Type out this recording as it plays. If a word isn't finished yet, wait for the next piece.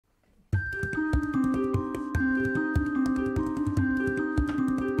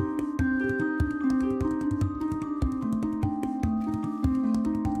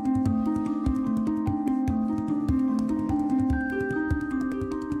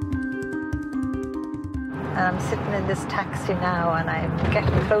I'm sitting in this taxi now and I'm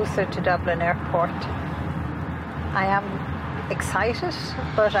getting closer to Dublin Airport. I am excited,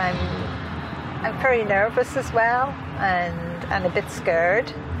 but I'm very nervous as well and a bit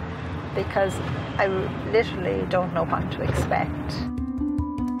scared because I literally don't know what to expect.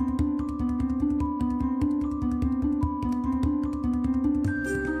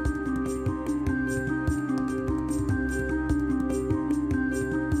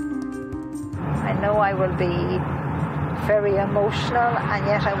 I know I will be very emotional, and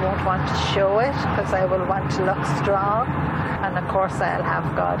yet I won't want to show it because I will want to look strong. And of course I'll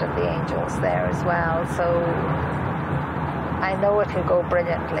have God and the angels there as well, so I know it will go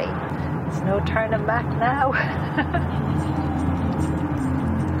brilliantly. There's no turning back now.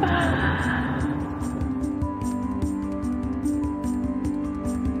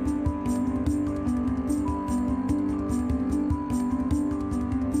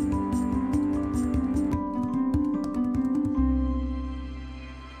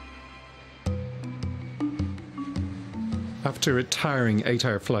 After a tiring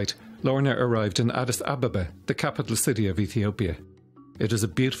 8-hour flight, Lorna arrived in Addis Ababa, the capital city of Ethiopia. It is a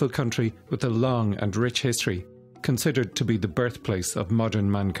beautiful country with a long and rich history, considered to be the birthplace of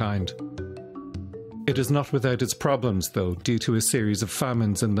modern mankind. It is not without its problems, though, due to a series of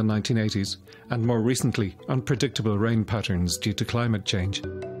famines in the 1980s, and more recently, unpredictable rain patterns due to climate change.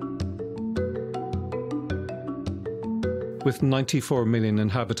 With 94 million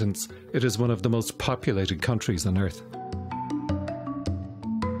inhabitants, it is one of the most populated countries on Earth.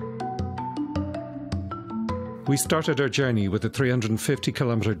 We started our journey with a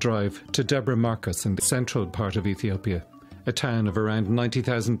 350-kilometre drive to Debre Marcos in the central part of Ethiopia, a town of around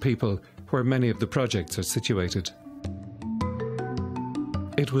 90,000 people where many of the projects are situated.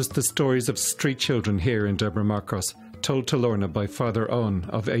 It was the stories of street children here in Debre Marcos, told to Lorna by Father Owen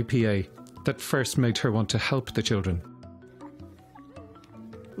of APA, that first made her want to help the children.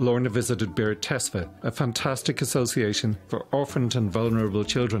 Lorna visited Bir Tesfa, a fantastic association for orphaned and vulnerable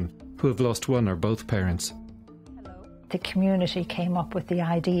children who have lost one or both parents. The community came up with the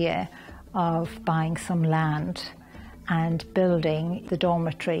idea of buying some land and building the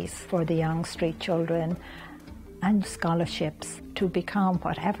dormitories for the young street children and scholarships to become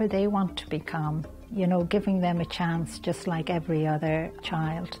whatever they want to become, you know, giving them a chance just like every other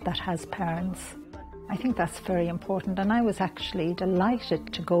child that has parents. I think that's very important, and I was actually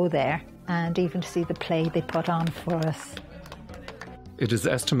delighted to go there and even to see the play they put on for us. It is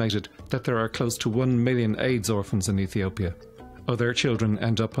estimated that there are close to 1 million AIDS orphans in Ethiopia. Other children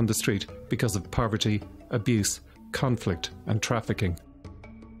end up on the street because of poverty, abuse, conflict and trafficking.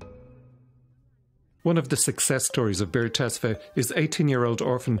 One of the success stories of Bir Tesfa is 18-year-old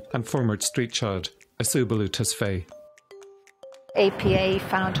orphan and former street child, Asubulu Tesfaye. APA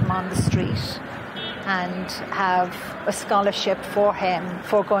found him on the street and have a scholarship for him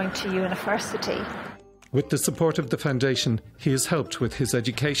for going to university. With the support of the foundation, he is helped with his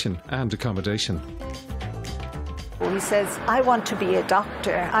education and accommodation. He says, I want to be a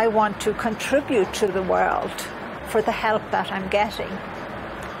doctor. I want to contribute to the world for the help that I'm getting.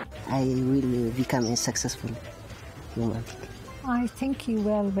 I will become a successful woman. I think you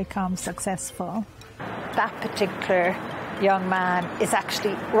will become successful. That particular young man is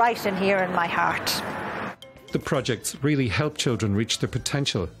actually right in here in my heart. The projects really help children reach their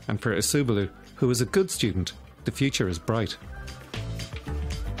potential, and for Asubulu, who is a good student, the future is bright.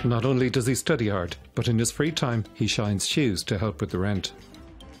 Not only does he study hard, but in his free time he shines shoes to help with the rent.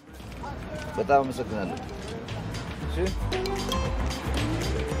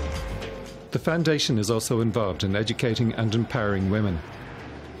 The foundation is also involved in educating and empowering women.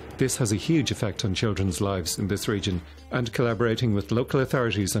 This has a huge effect on children's lives in this region, and collaborating with local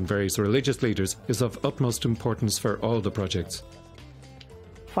authorities and various religious leaders is of utmost importance for all the projects.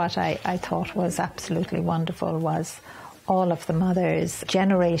 What I thought was absolutely wonderful was all of the mothers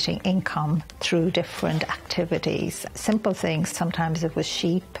generating income through different activities. Simple things, sometimes it was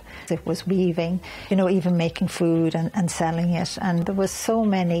sheep, it was weaving, you know, even making food and selling it. And there was so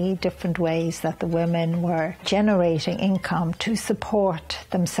many different ways that the women were generating income to support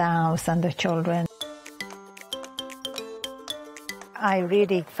themselves and their children. I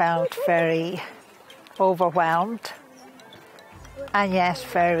really felt very overwhelmed and yet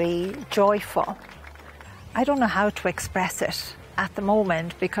very joyful. I don't know how to express it at the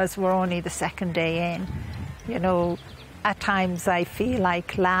moment because we're only the second day in. You know, at times I feel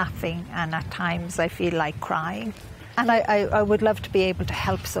like laughing and at times I feel like crying. And I would love to be able to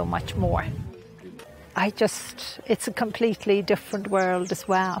help so much more. It's a completely different world as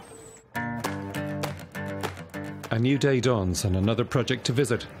well. A new day dawns and another project to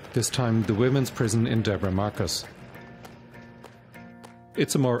visit, this time the women's prison in Debre Marcos.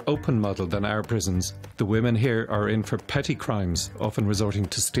 It's a more open model than our prisons. The women here are in for petty crimes, often resorting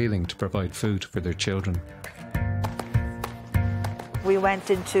to stealing to provide food for their children. We went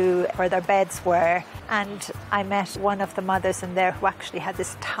into where their beds were, and I met one of the mothers in there who actually had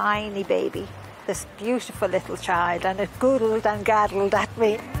this tiny baby, this beautiful little child, and it goodled and gaddled at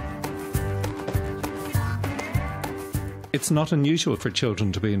me. It's not unusual for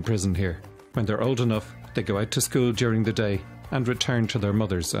children to be in prison here. When they're old enough, they go out to school during the day and return to their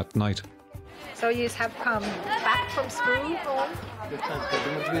mothers at night. So you have come back from school home?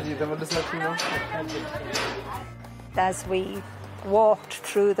 As we walked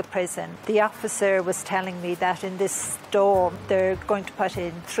through the prison, the officer was telling me that in this dorm they're going to put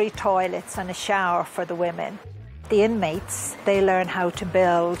in 3 toilets and a shower for the women. The inmates, they learn how to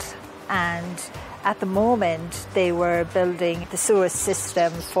build, and at the moment they were building the sewer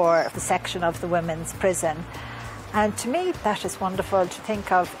system for the section of the women's prison. And to me that is wonderful to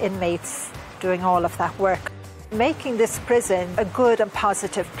think of inmates doing all of that work, making this prison a good and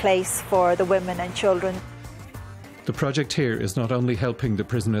positive place for the women and children. The project here is not only helping the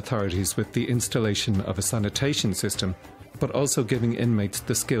prison authorities with the installation of a sanitation system, but also giving inmates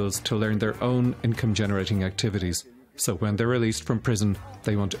the skills to learn their own income-generating activities, so when they're released from prison,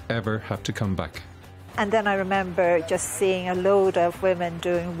 they won't ever have to come back. And then I remember just seeing a load of women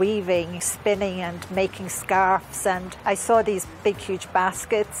doing weaving, spinning and making scarves, and I saw these big huge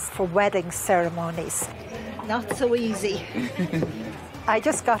baskets for wedding ceremonies. Not so easy. I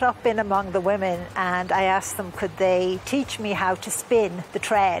just got up in among the women and I asked them could they teach me how to spin the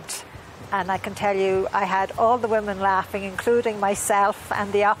thread. And I can tell you I had all the women laughing, including myself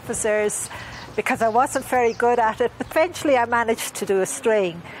and the officers, because I wasn't very good at it. But eventually I managed to do a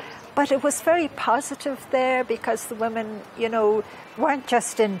string. But it was very positive there because the women, you know, weren't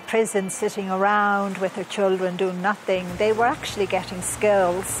just in prison sitting around with their children doing nothing. They were actually getting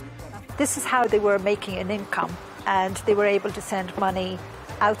skills. This is how they were making an income, and they were able to send money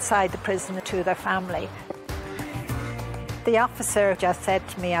outside the prison to their family. The officer just said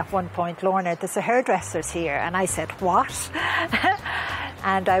to me at one point, "Lorna, there's a hairdresser's here." And I said, "What?"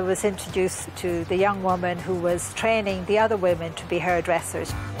 And I was introduced to the young woman who was training the other women to be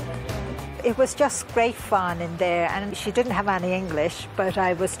hairdressers. It was just great fun in there, and she didn't have any English, but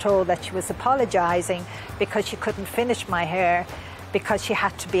I was told that she was apologising because she couldn't finish my hair because she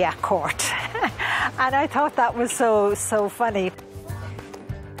had to be at court. And I thought that was so funny.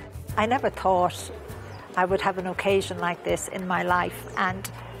 I never thought I would have an occasion like this in my life, and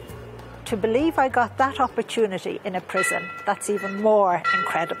to believe I got that opportunity in a prison, that's even more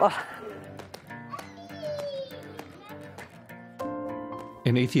incredible.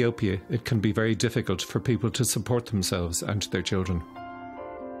 In Ethiopia, it can be very difficult for people to support themselves and their children.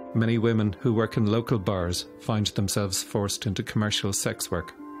 Many women who work in local bars find themselves forced into commercial sex work.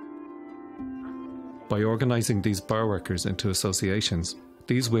 By organising these bar workers into associations,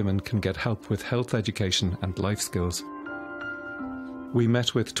 these women can get help with health education and life skills. We met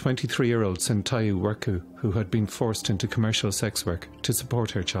with 23-year-old Sintayu Werku, who had been forced into commercial sex work to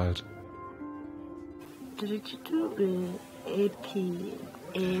support her child.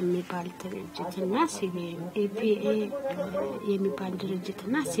 የሚባል ድርጅትና ሲቢኤም ኤፒኤ የሚባል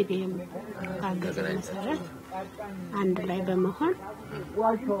ድርጅትና ሲቢኤም ባገዘ መሰረት አንድ ላይ በመሆን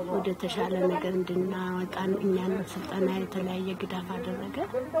ወደ ተሻለ ነገር እንድናወጣን እኛን ስልጠና የተለያየ ግዳፍ አደረገ።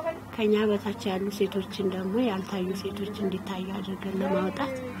 ከኛ በታች ያሉ ሴቶችን ደግሞ ያልታዩ ሴቶች እንዲታዩ አድርገን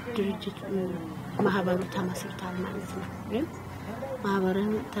ለማውጣት ድርጅት ማህበሩ ተመስርቷል ማለት ነው። ግን ማህበሩ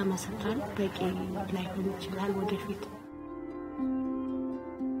ተመስርቷል፣ በቂ ላይሆን ይችላል ወደፊት።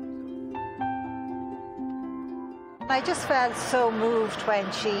 I just felt so moved when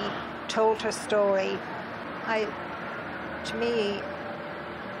she told her story. To me,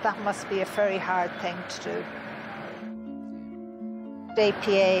 that must be a very hard thing to do. The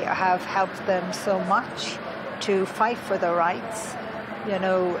APA have helped them so much to fight for their rights, you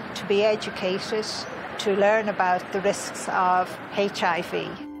know, to be educated, to learn about the risks of HIV.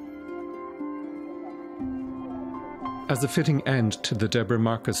 As a fitting end to the Debre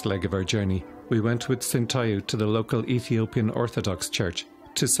Marcos leg of our journey, we went with Sintayu to the local Ethiopian Orthodox Church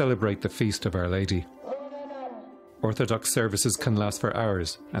to celebrate the Feast of Our Lady. Orthodox services can last for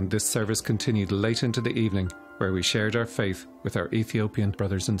hours, and this service continued late into the evening, where we shared our faith with our Ethiopian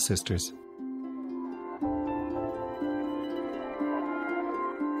brothers and sisters.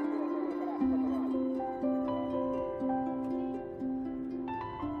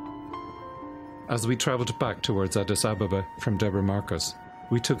 As we travelled back towards Addis Ababa from Debre Marcos,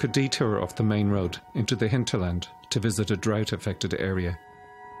 we took a detour off the main road into the hinterland to visit a drought-affected area.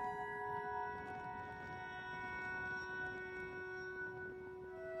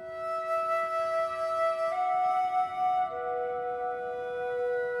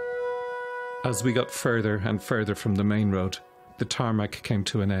 As we got further and further from the main road, the tarmac came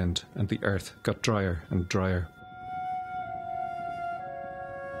to an end and the earth got drier and drier.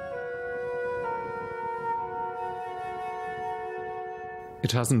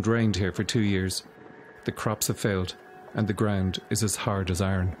 It hasn't rained here for 2 years. The crops have failed and the ground is as hard as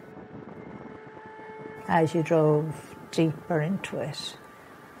iron. As you drove deeper into it,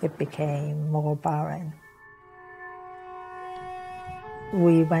 it became more barren.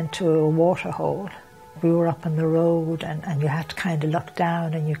 We went to a water hole. We were up on the road and you had to kind of look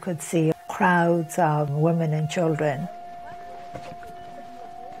down and you could see crowds of women and children.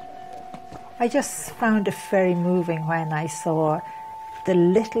 I just found it very moving when I saw the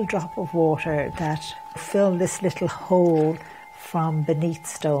little drop of water that filled this little hole from beneath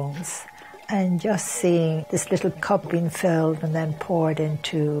stones, and just seeing this little cup being filled and then poured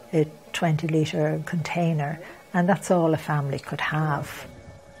into a 20-litre container, and that's all a family could have.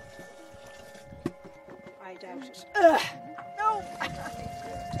 I doubt it. No!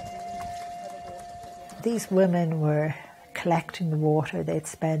 These women were collecting the water. They'd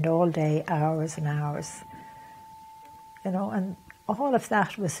spend all day, hours and hours, and all of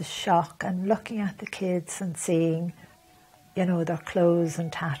that was a shock, and looking at the kids and seeing, their clothes in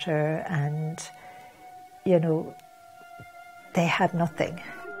tatter and, they had nothing.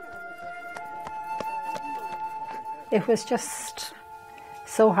 It was just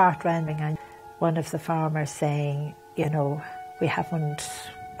so heartrending. And one of the farmers saying, we haven't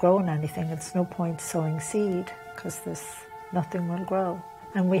grown anything, it's no point sowing seed because nothing will grow.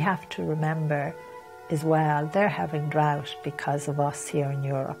 And we have to remember as well, they're having drought because of us here in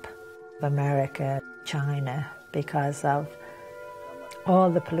Europe, America, China, because of all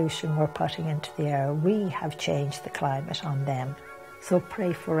the pollution we're putting into the air. We have changed the climate on them. So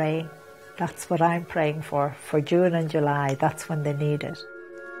pray for rain. That's what I'm praying for June and July. That's when they need it.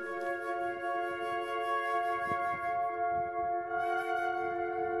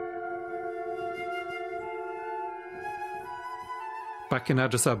 Back in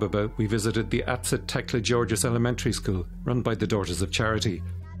Addis Ababa, we visited the Atsit Tekla Georges Elementary School, run by the Daughters of Charity,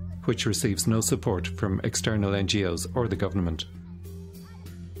 which receives no support from external NGOs or the government.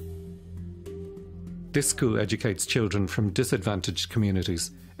 This school educates children from disadvantaged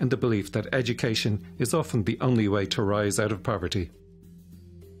communities in the belief that education is often the only way to rise out of poverty.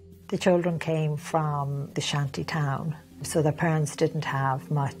 The children came from the shanty town, so their parents didn't have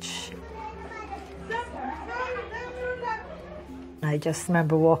much. I just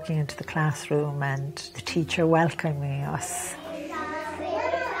remember walking into the classroom and the teacher welcoming us.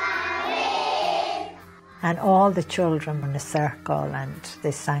 And all the children in a circle, and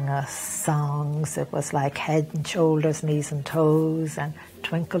they sang us songs. It was like Head and Shoulders, Knees and Toes, and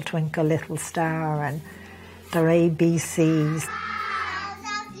Twinkle Twinkle Little Star, and their ABCs.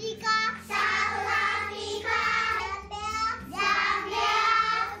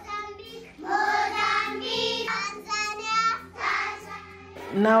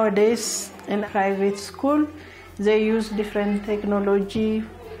 Nowadays, in private school, they use different technology.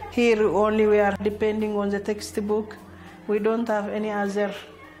 Here only we are depending on the textbook. We don't have any other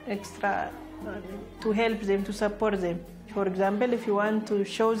extra to help them, to support them. For example, if you want to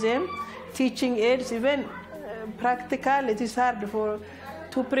show them teaching aids, even practical, it is hard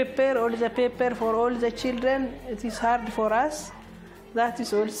to prepare all the paper for all the children. It is hard for us. That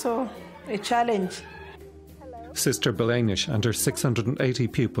is also a challenge. Sister Belanish and her 680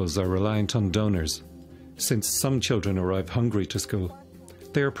 pupils are reliant on donors. Since some children arrive hungry to school,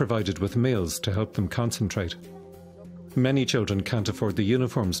 they are provided with meals to help them concentrate. Many children can't afford the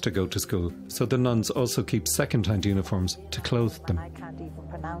uniforms to go to school, so the nuns also keep second-hand uniforms to clothe them. I can't even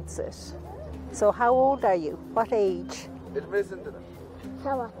pronounce it. So how old are you? What age?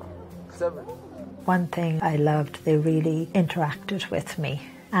 7. One thing I loved, they really interacted with me.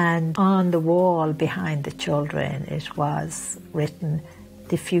 And on the wall behind the children, it was written,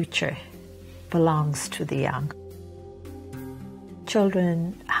 "The future belongs to the young."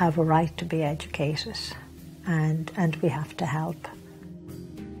 Children have a right to be educated, and we have to help.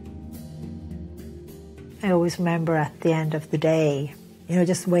 I always remember at the end of the day,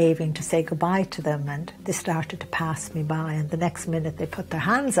 just waving to say goodbye to them, and they started to pass me by, and the next minute they put their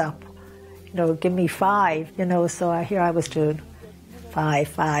hands up, give me 5, so here I was doing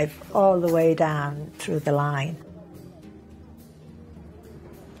 5, all the way down through the line.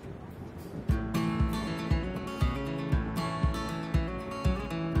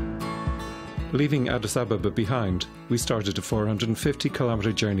 Leaving Addis Ababa behind, we started a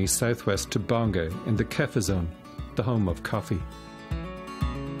 450-kilometre journey southwest to Bonga in the Kefa zone, the home of coffee.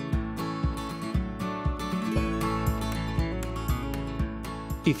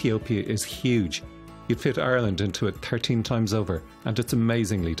 Ethiopia is huge. You'd fit Ireland into it 13 times over, and it's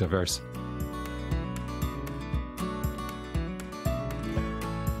amazingly diverse.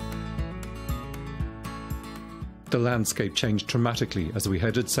 The landscape changed dramatically as we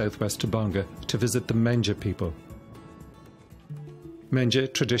headed southwest to Bonga to visit the Menja people. Menja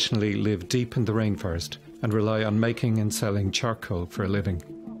traditionally live deep in the rainforest and rely on making and selling charcoal for a living.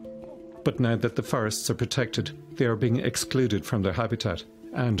 But now that the forests are protected, they are being excluded from their habitat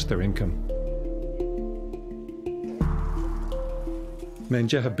and their income.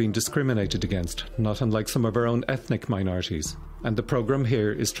 Menja have been discriminated against, not unlike some of our own ethnic minorities, and the programme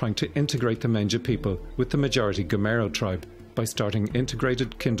here is trying to integrate the Menja people with the majority Gamero tribe by starting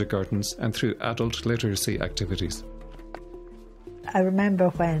integrated kindergartens and through adult literacy activities. I remember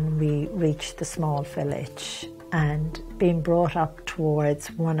when we reached the small village and being brought up towards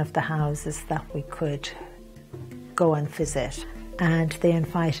one of the houses that we could go and visit. And they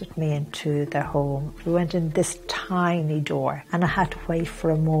invited me into their home. We went in this tiny door and I had to wait for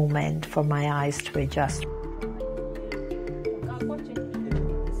a moment for my eyes to adjust.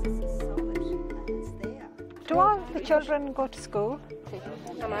 Do all the children go to school?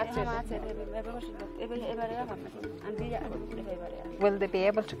 Will they be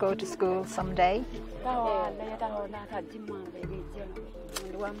able to go to school someday?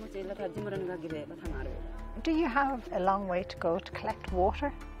 Do you have a long way to go to collect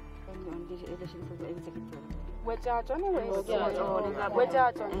water?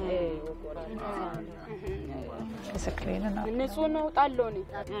 Is it clean enough?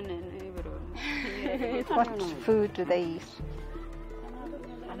 What food do they eat?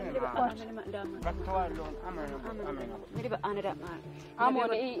 What?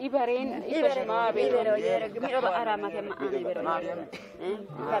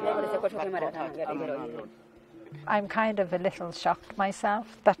 I'm kind of a little shocked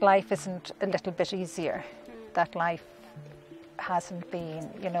myself that life isn't a little bit easier, that life hasn't been,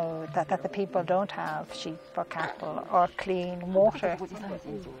 you know, that the people don't have sheep or cattle or clean water,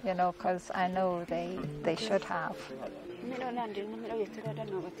 you know, because I know they should have.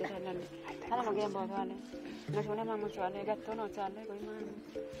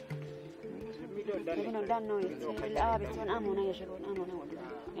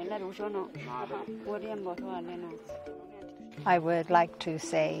 I would like to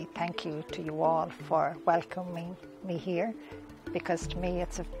say thank you to you all for welcoming me here, because to me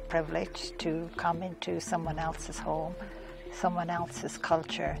it's a privilege to come into someone else's home, someone else's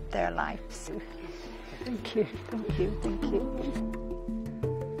culture, their lives. Thank you, thank you, thank you.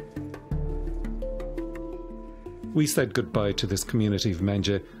 We said goodbye to this community of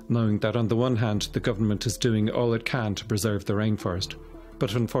Menja, knowing that on the one hand the government is doing all it can to preserve the rainforest,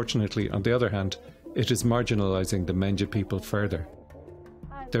 but unfortunately on the other hand it is marginalising the Menja people further.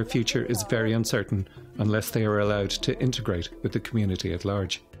 Their future is very uncertain unless they are allowed to integrate with the community at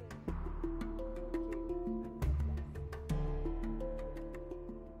large.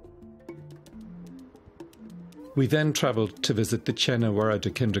 We then travelled to visit the Chena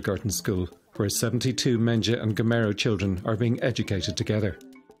Warada Kindergarten School, where 72 Menja and Gamero children are being educated together.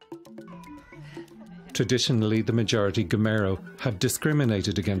 Traditionally, the majority Gamero have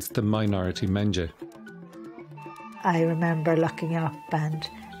discriminated against the minority Menja. I remember looking up and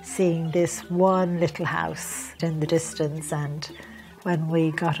seeing this one little house in the distance, and when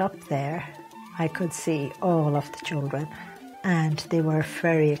we got up there, I could see all of the children, and they were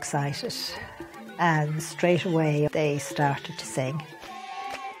very excited. And straight away they started to sing.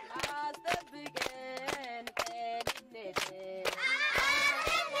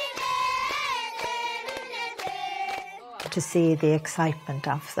 To see the excitement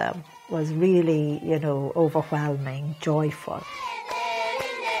of them was really, you know, overwhelming, joyful.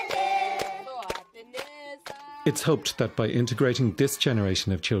 It's hoped that by integrating this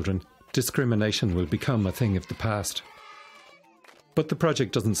generation of children, discrimination will become a thing of the past. But the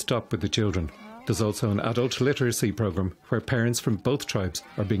project doesn't stop with the children. There's also an adult literacy programme where parents from both tribes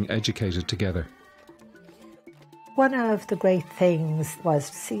are being educated together. One of the great things was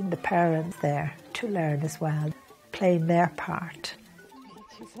seeing the parents there to learn as well, playing their part.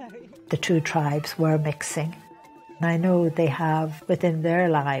 The two tribes were mixing. I know they have within their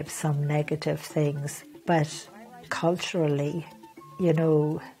lives some negative things, but culturally, you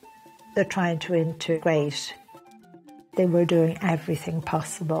know, they're trying to integrate. They were doing everything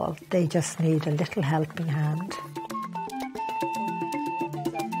possible. They just need a little helping hand.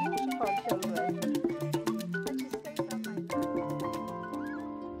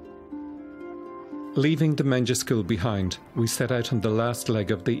 Leaving the Menja school behind, we set out on the last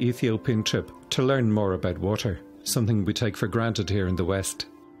leg of the Ethiopian trip to learn more about water, something we take for granted here in the West.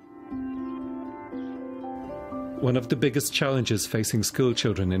 One of the biggest challenges facing school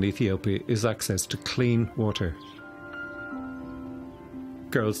children in Ethiopia is access to clean water.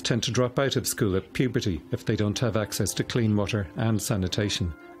 Girls tend to drop out of school at puberty if they don't have access to clean water and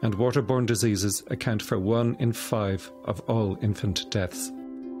sanitation, and waterborne diseases account for 1 in 5 of all infant deaths.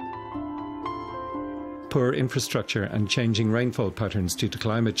 Poor infrastructure and changing rainfall patterns due to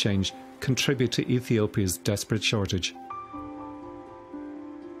climate change contribute to Ethiopia's desperate shortage.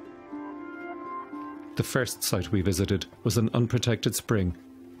 The first site we visited was an unprotected spring,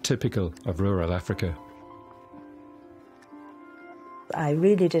 typical of rural Africa. I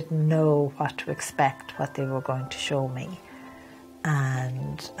really didn't know what to expect, what they were going to show me.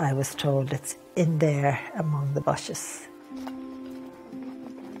 And I was told it's in there among the bushes.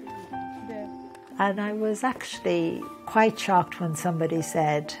 And I was actually quite shocked when somebody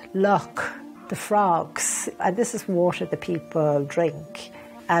said, "Look, the frogs, and this is water the people drink."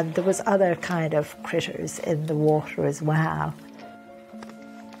 And there was other kind of critters in the water as well.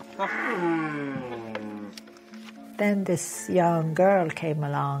 Then this young girl came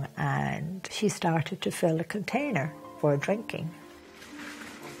along and she started to fill a container for drinking.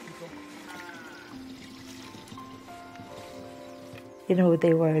 You know,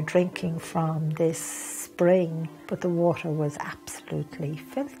 they were drinking from this spring, but the water was absolutely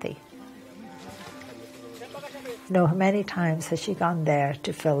filthy. You know, how many times has she gone there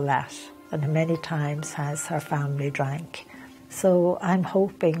to fill that? And how many times has her family drank? So I'm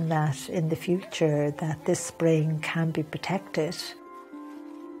hoping that in the future that this spring can be protected.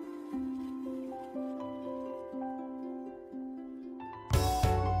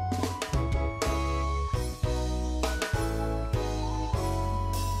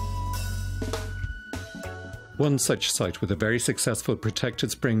 One such site with a very successful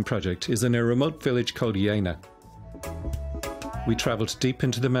protected spring project is in a remote village called Yena. We travelled deep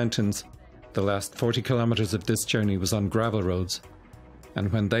into the mountains. The last 40 kilometres of this journey was on gravel roads,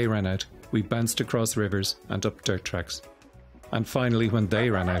 and when they ran out, we bounced across rivers and up dirt tracks. And finally, when they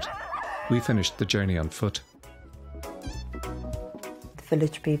ran out, we finished the journey on foot. The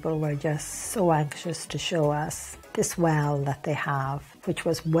village people were just so anxious to show us this well that they have, which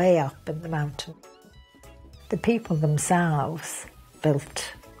was way up in the mountain. The people themselves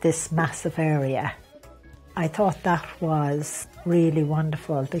built this massive area. I thought that was really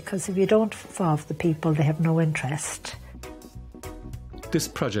wonderful, because if you don't involve the people, they have no interest. This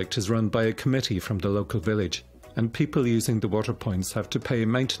project is run by a committee from the local village, and people using the water points have to pay a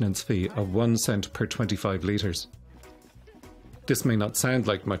maintenance fee of 1 cent per 25 litres. This may not sound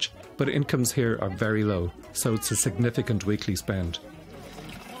like much, but incomes here are very low, so it's a significant weekly spend.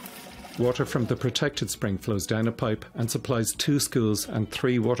 Water from the protected spring flows down a pipe and supplies 2 schools and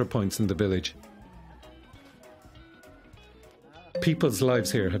 3 water points in the village. People's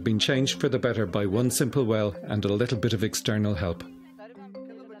lives here have been changed for the better by one simple well and a little bit of external help.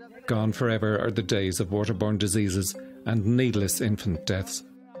 Gone forever are the days of waterborne diseases and needless infant deaths.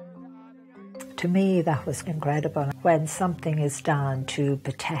 To me, that was incredible. When something is done to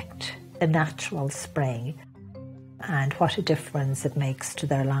protect a natural spring, and what a difference it makes to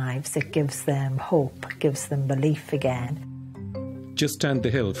their lives. It gives them hope, gives them belief again. Just down the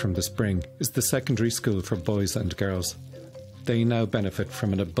hill from the spring is the secondary school for boys and girls. They now benefit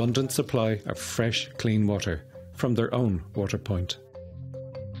from an abundant supply of fresh, clean water from their own water point.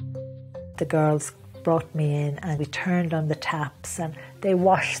 The girls brought me in and we turned on the taps and they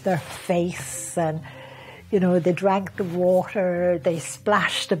washed their face and, you know, they drank the water, they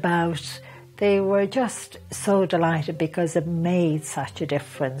splashed about. They were just so delighted because it made such a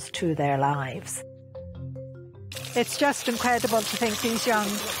difference to their lives. It's just incredible to think these young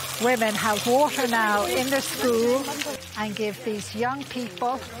women have water now in their school and give these young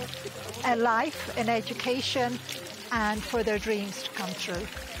people a life, an education, and for their dreams to come true.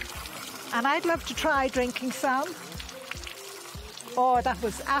 And I'd love to try drinking some. Oh, that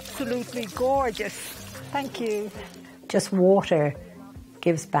was absolutely gorgeous. Thank you. Just water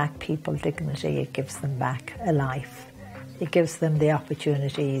gives back people dignity, it gives them back a life. It gives them the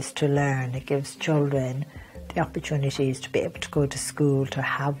opportunities to learn, it gives children the opportunities to be able to go to school, to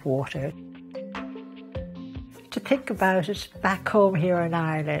have water. To think about it back home here in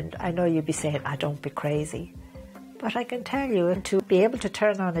Ireland, I know you'd be saying, don't be crazy. But I can tell you, to be able to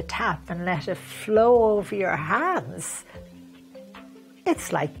turn on a tap and let it flow over your hands,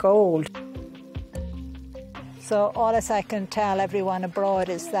 it's like gold. So all as I can tell everyone abroad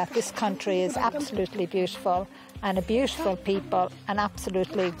is that this country is absolutely beautiful, and a beautiful people and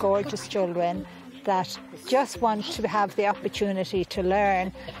absolutely gorgeous children that just want to have the opportunity to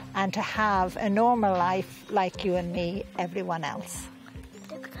learn and to have a normal life like you and me, everyone else.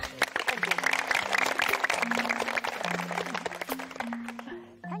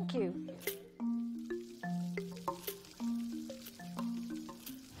 Thank you.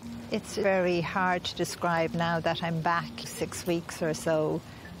 It's very hard to describe now that I'm back 6 weeks or so,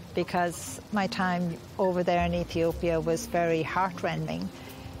 because my time over there in Ethiopia was very heartrending.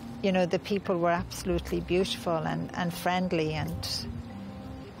 You know, the people were absolutely beautiful and friendly, and,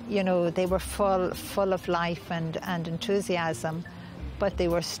 you know, they were full of life and enthusiasm, but they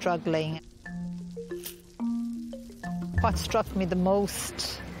were struggling. What struck me the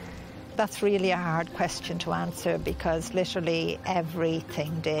most, that's really a hard question to answer, because literally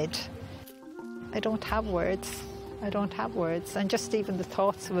everything did. I don't have words. I don't have words. And just even the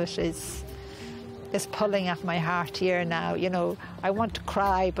thoughts of it is pulling at my heart here now. You know, I want to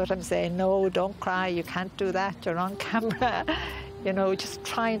cry, but I'm saying, no, don't cry. You can't do that. You're on camera. You know, just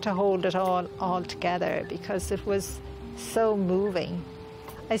trying to hold it all together, because it was so moving.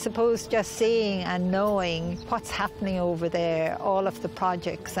 I suppose just seeing and knowing what's happening over there, all of the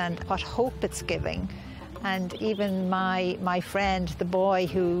projects and what hope it's giving. And even my friend, the boy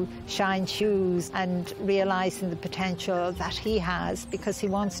who shines shoes, and realising the potential that he has, because he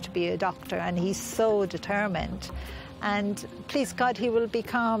wants to be a doctor and he's so determined. And please God, he will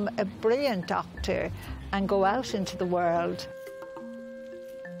become a brilliant doctor and go out into the world.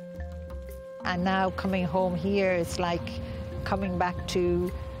 And now coming home here, it's like coming back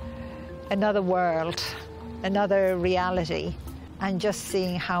to another world, another reality, and just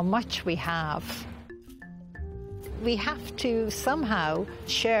seeing how much we have. We have to somehow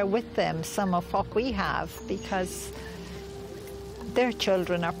share with them some of what we have, because their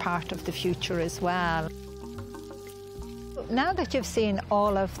children are part of the future as well. Now that you've seen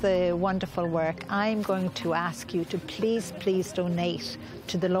all of the wonderful work, I'm going to ask you to please donate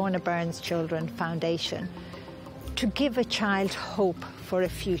to the Lorna Byrne Children Foundation to give a child hope for a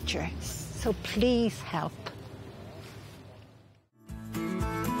future. So please help.